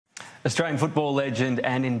Australian football legend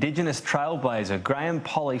and Indigenous trailblazer Graham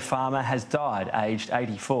Polly Farmer has died, aged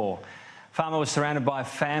 84. Farmer was surrounded by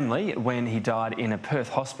family when he died in a Perth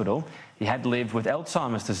hospital. He had lived with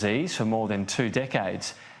Alzheimer's disease for more than 2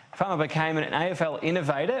 decades. Farmer became an AFL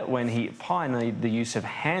innovator when he pioneered the use of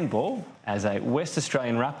handball as a West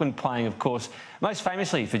Australian ruckman, playing, of course, most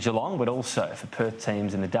famously for Geelong, but also for Perth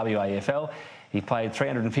teams in the WAFL. He played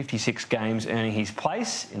 356 games, earning his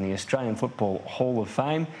place in the Australian Football Hall of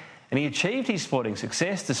Fame. And he achieved his sporting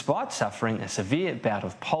success despite suffering a severe bout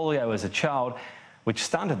of polio as a child, which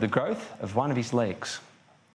stunted the growth of one of his legs.